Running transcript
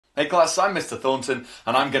Hey class, I'm Mr Thornton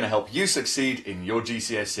and I'm going to help you succeed in your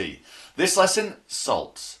GCSE. This lesson,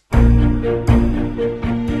 salts.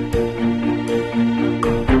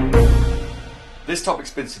 This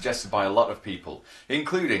topic's been suggested by a lot of people,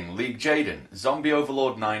 including League Jaden, Zombie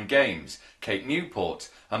Overlord 9 Games, Kate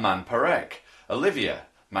Newport, Aman Parek, Olivia,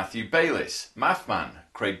 Matthew Bayliss, Mathman,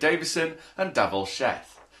 Craig Davison and Davil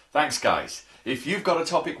Sheth. Thanks guys. If you've got a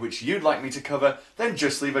topic which you'd like me to cover, then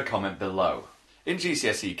just leave a comment below. In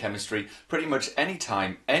GCSE chemistry, pretty much any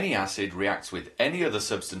time any acid reacts with any other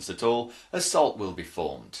substance at all, a salt will be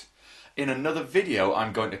formed. In another video,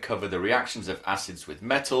 I'm going to cover the reactions of acids with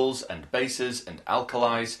metals and bases and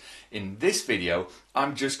alkalis. In this video,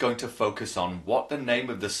 I'm just going to focus on what the name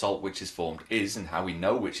of the salt which is formed is and how we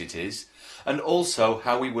know which it is, and also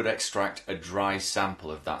how we would extract a dry sample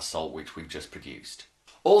of that salt which we've just produced.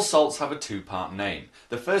 All salts have a two-part name.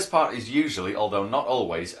 The first part is usually, although not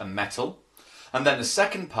always, a metal. And then the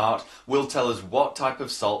second part will tell us what type of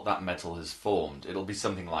salt that metal has formed. It'll be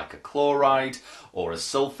something like a chloride, or a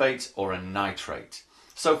sulphate, or a nitrate.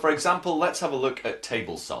 So for example, let's have a look at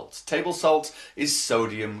table salt. Table salt is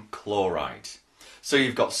sodium chloride. So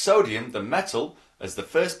you've got sodium, the metal, as the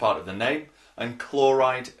first part of the name, and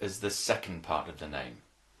chloride as the second part of the name.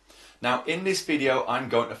 Now in this video, I'm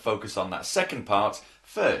going to focus on that second part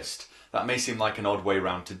first. That may seem like an odd way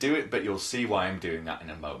round to do it, but you'll see why I'm doing that in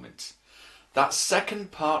a moment. That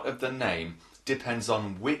second part of the name depends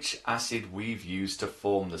on which acid we've used to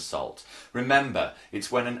form the salt. Remember,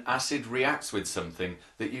 it's when an acid reacts with something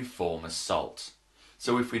that you form a salt.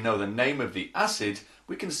 So if we know the name of the acid,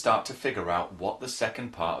 we can start to figure out what the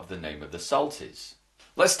second part of the name of the salt is.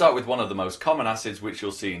 Let's start with one of the most common acids which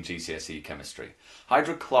you'll see in GCSE chemistry,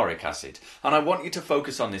 hydrochloric acid. And I want you to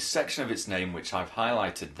focus on this section of its name which I've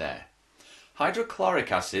highlighted there.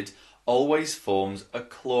 Hydrochloric acid always forms a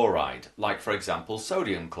chloride, like for example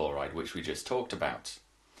sodium chloride, which we just talked about.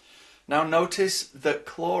 Now notice that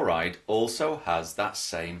chloride also has that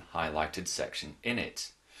same highlighted section in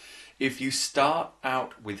it. If you start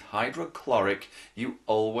out with hydrochloric, you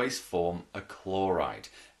always form a chloride,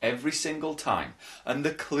 every single time, and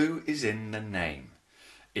the clue is in the name.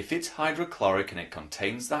 If it's hydrochloric and it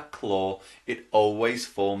contains that chlor, it always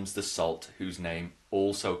forms the salt whose name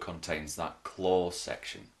also contains that chlor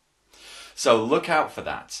section. So look out for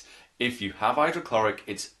that. If you have hydrochloric,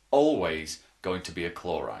 it's always going to be a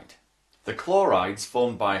chloride. The chlorides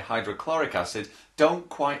formed by hydrochloric acid don't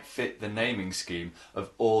quite fit the naming scheme of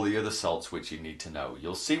all the other salts which you need to know.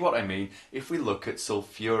 You'll see what I mean if we look at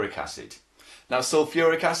sulphuric acid. Now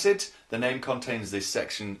sulphuric acid, the name contains this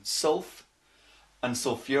section sulf, and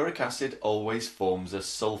sulphuric acid always forms a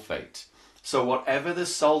sulphate. So whatever the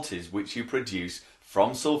salt is which you produce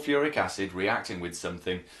from sulphuric acid reacting with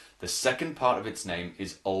something, the second part of its name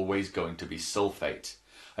is always going to be sulphate.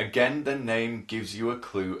 Again, the name gives you a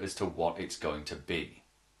clue as to what it's going to be.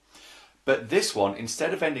 But this one,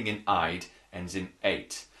 instead of ending in "ide", ends in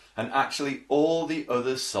 "ate". And actually all the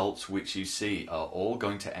other salts which you see are all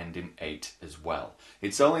going to end in "ate" as well.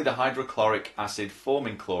 It's only the hydrochloric acid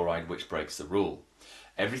forming chloride which breaks the rule.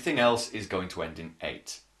 Everything else is going to end in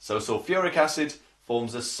 "ate". So sulphuric acid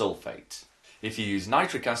forms a sulphate. If you use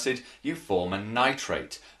nitric acid, you form a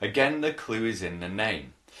nitrate. Again, the clue is in the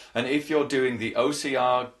name. And if you're doing the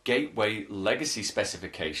OCR Gateway Legacy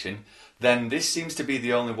specification, then this seems to be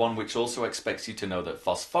the only one which also expects you to know that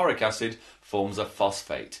phosphoric acid forms a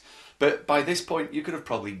phosphate. But by this point, you could have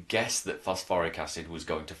probably guessed that phosphoric acid was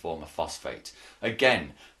going to form a phosphate.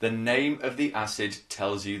 Again, the name of the acid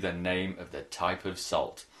tells you the name of the type of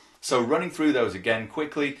salt. So running through those again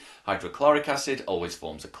quickly, hydrochloric acid always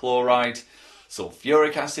forms a chloride.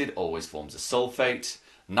 Sulphuric acid always forms a sulphate,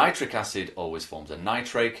 nitric acid always forms a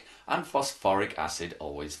nitrate, and phosphoric acid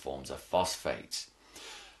always forms a phosphate.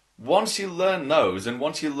 Once you learn those, and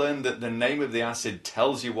once you learn that the name of the acid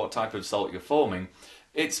tells you what type of salt you're forming,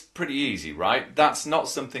 it's pretty easy, right? That's not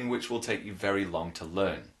something which will take you very long to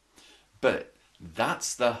learn. But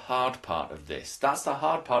that's the hard part of this. That's the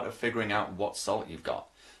hard part of figuring out what salt you've got.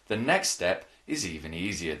 The next step is even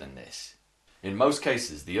easier than this. In most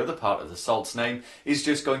cases, the other part of the salt's name is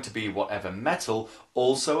just going to be whatever metal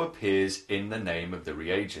also appears in the name of the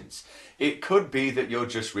reagents. It could be that you're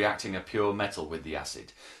just reacting a pure metal with the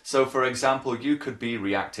acid. So for example, you could be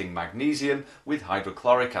reacting magnesium with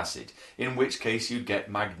hydrochloric acid, in which case you'd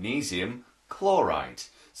get magnesium chloride.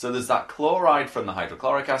 So there's that chloride from the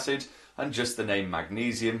hydrochloric acid and just the name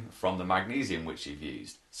magnesium from the magnesium which you've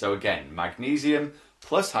used. So again, magnesium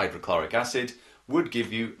plus hydrochloric acid would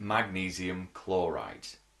give you magnesium chloride.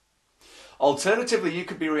 Alternatively, you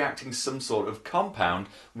could be reacting some sort of compound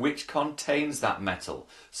which contains that metal.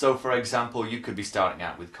 So for example, you could be starting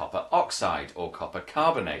out with copper oxide or copper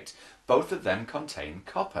carbonate. Both of them contain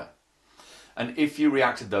copper. And if you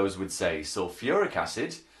reacted those with, say, sulphuric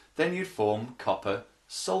acid, then you'd form copper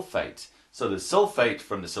sulphate. So the sulphate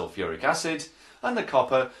from the sulphuric acid and the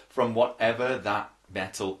copper from whatever that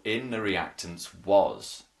metal in the reactants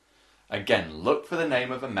was. Again, look for the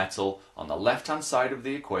name of a metal on the left-hand side of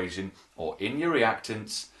the equation or in your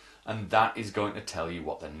reactants, and that is going to tell you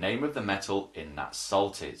what the name of the metal in that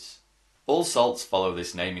salt is. All salts follow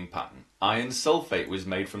this naming pattern. Iron sulphate was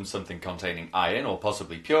made from something containing iron or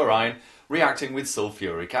possibly pure iron reacting with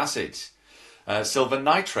sulphuric acid. Silver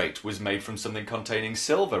nitrate was made from something containing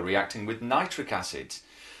silver reacting with nitric acid.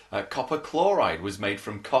 Copper chloride was made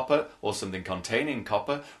from copper or something containing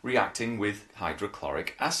copper reacting with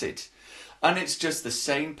hydrochloric acid. And it's just the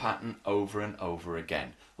same pattern over and over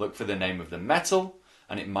again. Look for the name of the metal,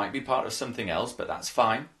 and it might be part of something else, but that's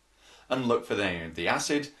fine. And look for the name of the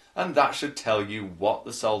acid, and that should tell you what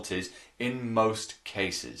the salt is in most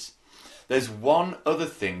cases. There's one other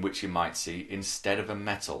thing which you might see instead of a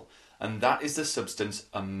metal, and that is the substance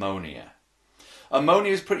ammonia.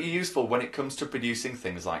 Ammonia is pretty useful when it comes to producing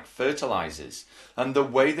things like fertilizers. And the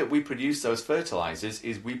way that we produce those fertilizers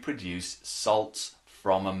is we produce salts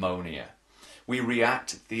from ammonia. We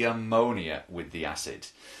react the ammonia with the acid.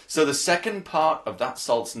 So the second part of that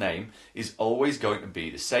salt's name is always going to be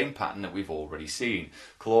the same pattern that we've already seen.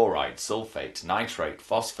 Chloride, sulphate, nitrate,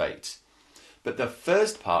 phosphate. But the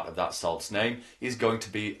first part of that salt's name is going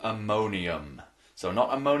to be ammonium. So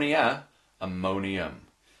not ammonia, ammonium.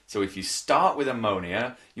 So if you start with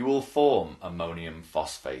ammonia, you will form ammonium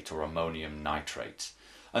phosphate or ammonium nitrate.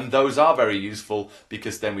 And those are very useful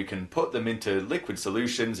because then we can put them into liquid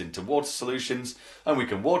solutions, into water solutions, and we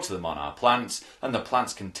can water them on our plants, and the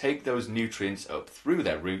plants can take those nutrients up through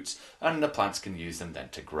their roots, and the plants can use them then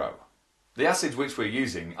to grow. The acids which we're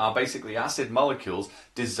using are basically acid molecules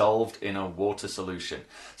dissolved in a water solution.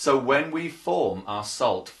 So when we form our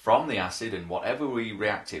salt from the acid and whatever we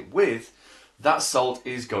react it with, that salt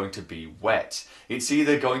is going to be wet. It's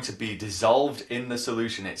either going to be dissolved in the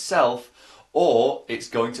solution itself, or it's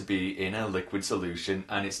going to be in a liquid solution,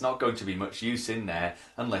 and it's not going to be much use in there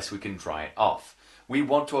unless we can dry it off. We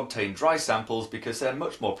want to obtain dry samples because they're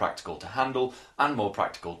much more practical to handle and more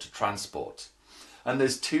practical to transport. And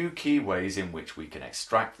there's two key ways in which we can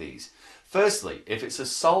extract these. Firstly, if it's a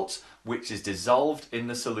salt which is dissolved in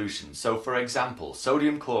the solution, so for example,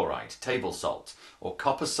 sodium chloride, table salt, or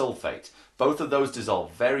copper sulphate, both of those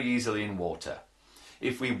dissolve very easily in water.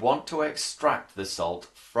 If we want to extract the salt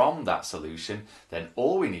from that solution, then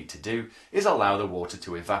all we need to do is allow the water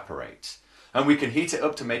to evaporate. And we can heat it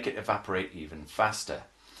up to make it evaporate even faster.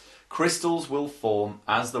 Crystals will form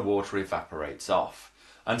as the water evaporates off.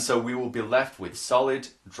 And so we will be left with solid,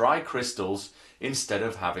 dry crystals instead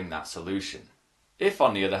of having that solution. If,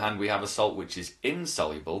 on the other hand, we have a salt which is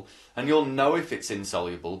insoluble, and you'll know if it's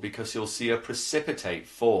insoluble because you'll see a precipitate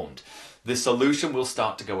formed. The solution will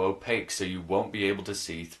start to go opaque, so you won't be able to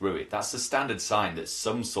see through it. That's the standard sign that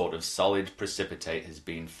some sort of solid precipitate has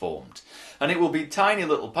been formed. And it will be tiny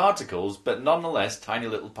little particles, but nonetheless tiny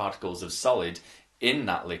little particles of solid in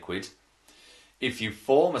that liquid. If you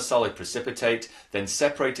form a solid precipitate, then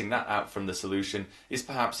separating that out from the solution is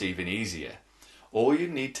perhaps even easier. All you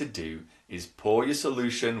need to do is pour your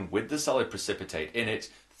solution with the solid precipitate in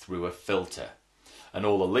it through a filter. And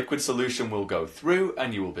all the liquid solution will go through,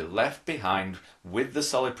 and you will be left behind with the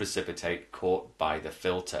solid precipitate caught by the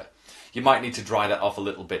filter. You might need to dry that off a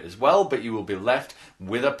little bit as well, but you will be left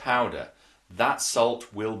with a powder. That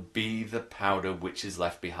salt will be the powder which is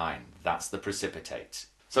left behind. That's the precipitate.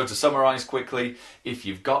 So to summarise quickly, if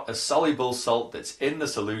you've got a soluble salt that's in the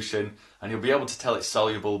solution, and you'll be able to tell it's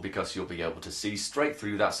soluble because you'll be able to see straight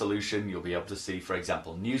through that solution, you'll be able to see, for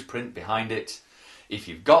example, newsprint behind it. If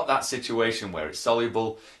you've got that situation where it's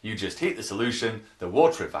soluble, you just heat the solution, the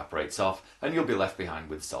water evaporates off, and you'll be left behind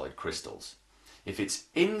with solid crystals. If it's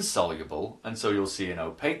insoluble, and so you'll see an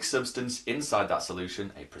opaque substance inside that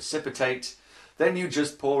solution, a precipitate, then you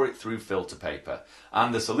just pour it through filter paper,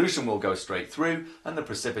 and the solution will go straight through, and the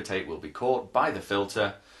precipitate will be caught by the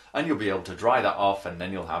filter, and you'll be able to dry that off, and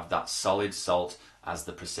then you'll have that solid salt as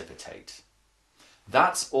the precipitate.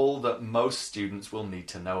 That's all that most students will need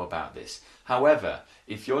to know about this. However,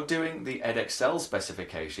 if you're doing the Edexcel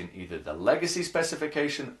specification, either the legacy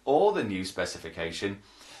specification or the new specification,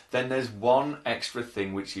 then there's one extra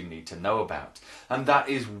thing which you need to know about, and that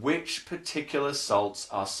is which particular salts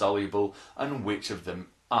are soluble and which of them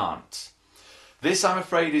aren't. This, I'm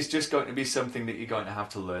afraid, is just going to be something that you're going to have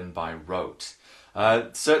to learn by rote.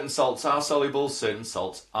 Certain salts are soluble, certain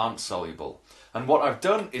salts aren't soluble. And what I've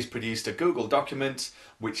done is produced a Google document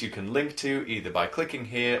which you can link to either by clicking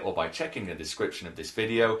here or by checking the description of this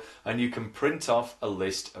video, and you can print off a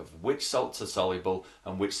list of which salts are soluble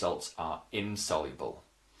and which salts are insoluble.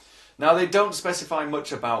 Now, they don't specify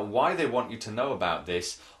much about why they want you to know about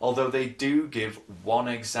this, although they do give one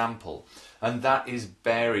example, and that is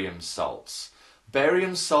barium salts.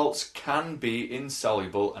 Barium salts can be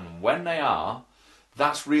insoluble, and when they are,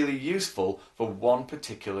 that's really useful for one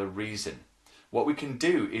particular reason. What we can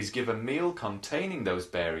do is give a meal containing those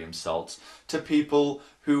barium salts to people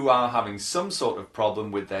who are having some sort of problem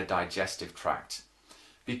with their digestive tract.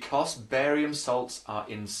 Because barium salts are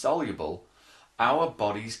insoluble, our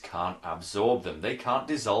bodies can't absorb them. They can't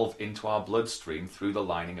dissolve into our bloodstream through the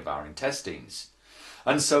lining of our intestines.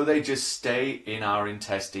 And so they just stay in our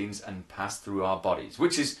intestines and pass through our bodies,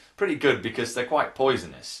 which is pretty good because they're quite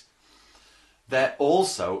poisonous. They're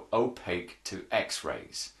also opaque to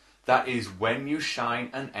X-rays. That is, when you shine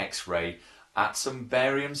an X-ray at some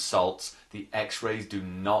barium salts, the X-rays do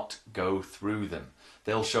not go through them.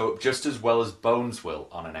 They'll show up just as well as bones will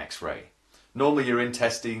on an X-ray. Normally your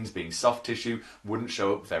intestines, being soft tissue, wouldn't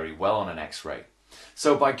show up very well on an X-ray.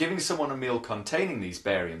 So by giving someone a meal containing these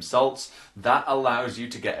barium salts, that allows you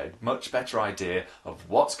to get a much better idea of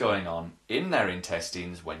what's going on in their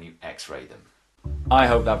intestines when you X-ray them. I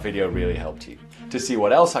hope that video really helped you. To see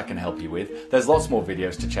what else I can help you with, there's lots more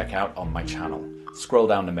videos to check out on my channel. Scroll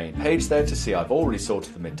down the main page there to see I've already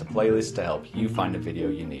sorted them into playlists to help you find a video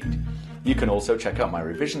you need. You can also check out my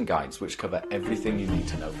revision guides, which cover everything you need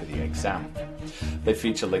to know for the exam. They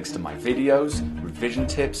feature links to my videos, revision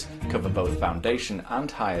tips, cover both foundation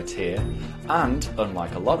and higher tier, and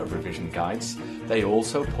unlike a lot of revision guides, they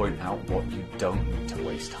also point out what you don't need to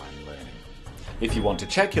waste time learning. If you want to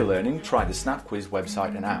check your learning, try the Snap Quiz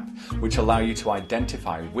website and app, which allow you to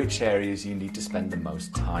identify which areas you need to spend the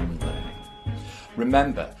most time learning.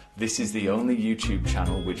 Remember, this is the only YouTube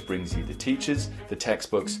channel which brings you the teachers, the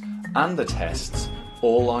textbooks, and the tests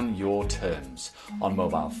all on your terms, on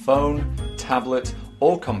mobile phone, tablet,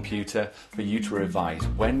 or computer for you to revise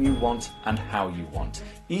when you want and how you want,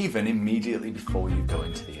 even immediately before you go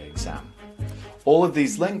into the exam. All of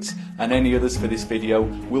these links and any others for this video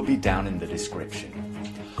will be down in the description.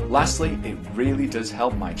 Lastly, it really does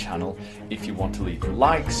help my channel if you want to leave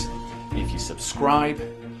likes, if you subscribe,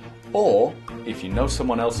 or if you know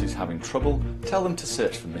someone else who's having trouble, tell them to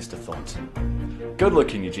search for Mr Thornton. Good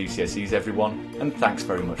luck in your GCSEs everyone, and thanks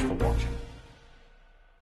very much for watching.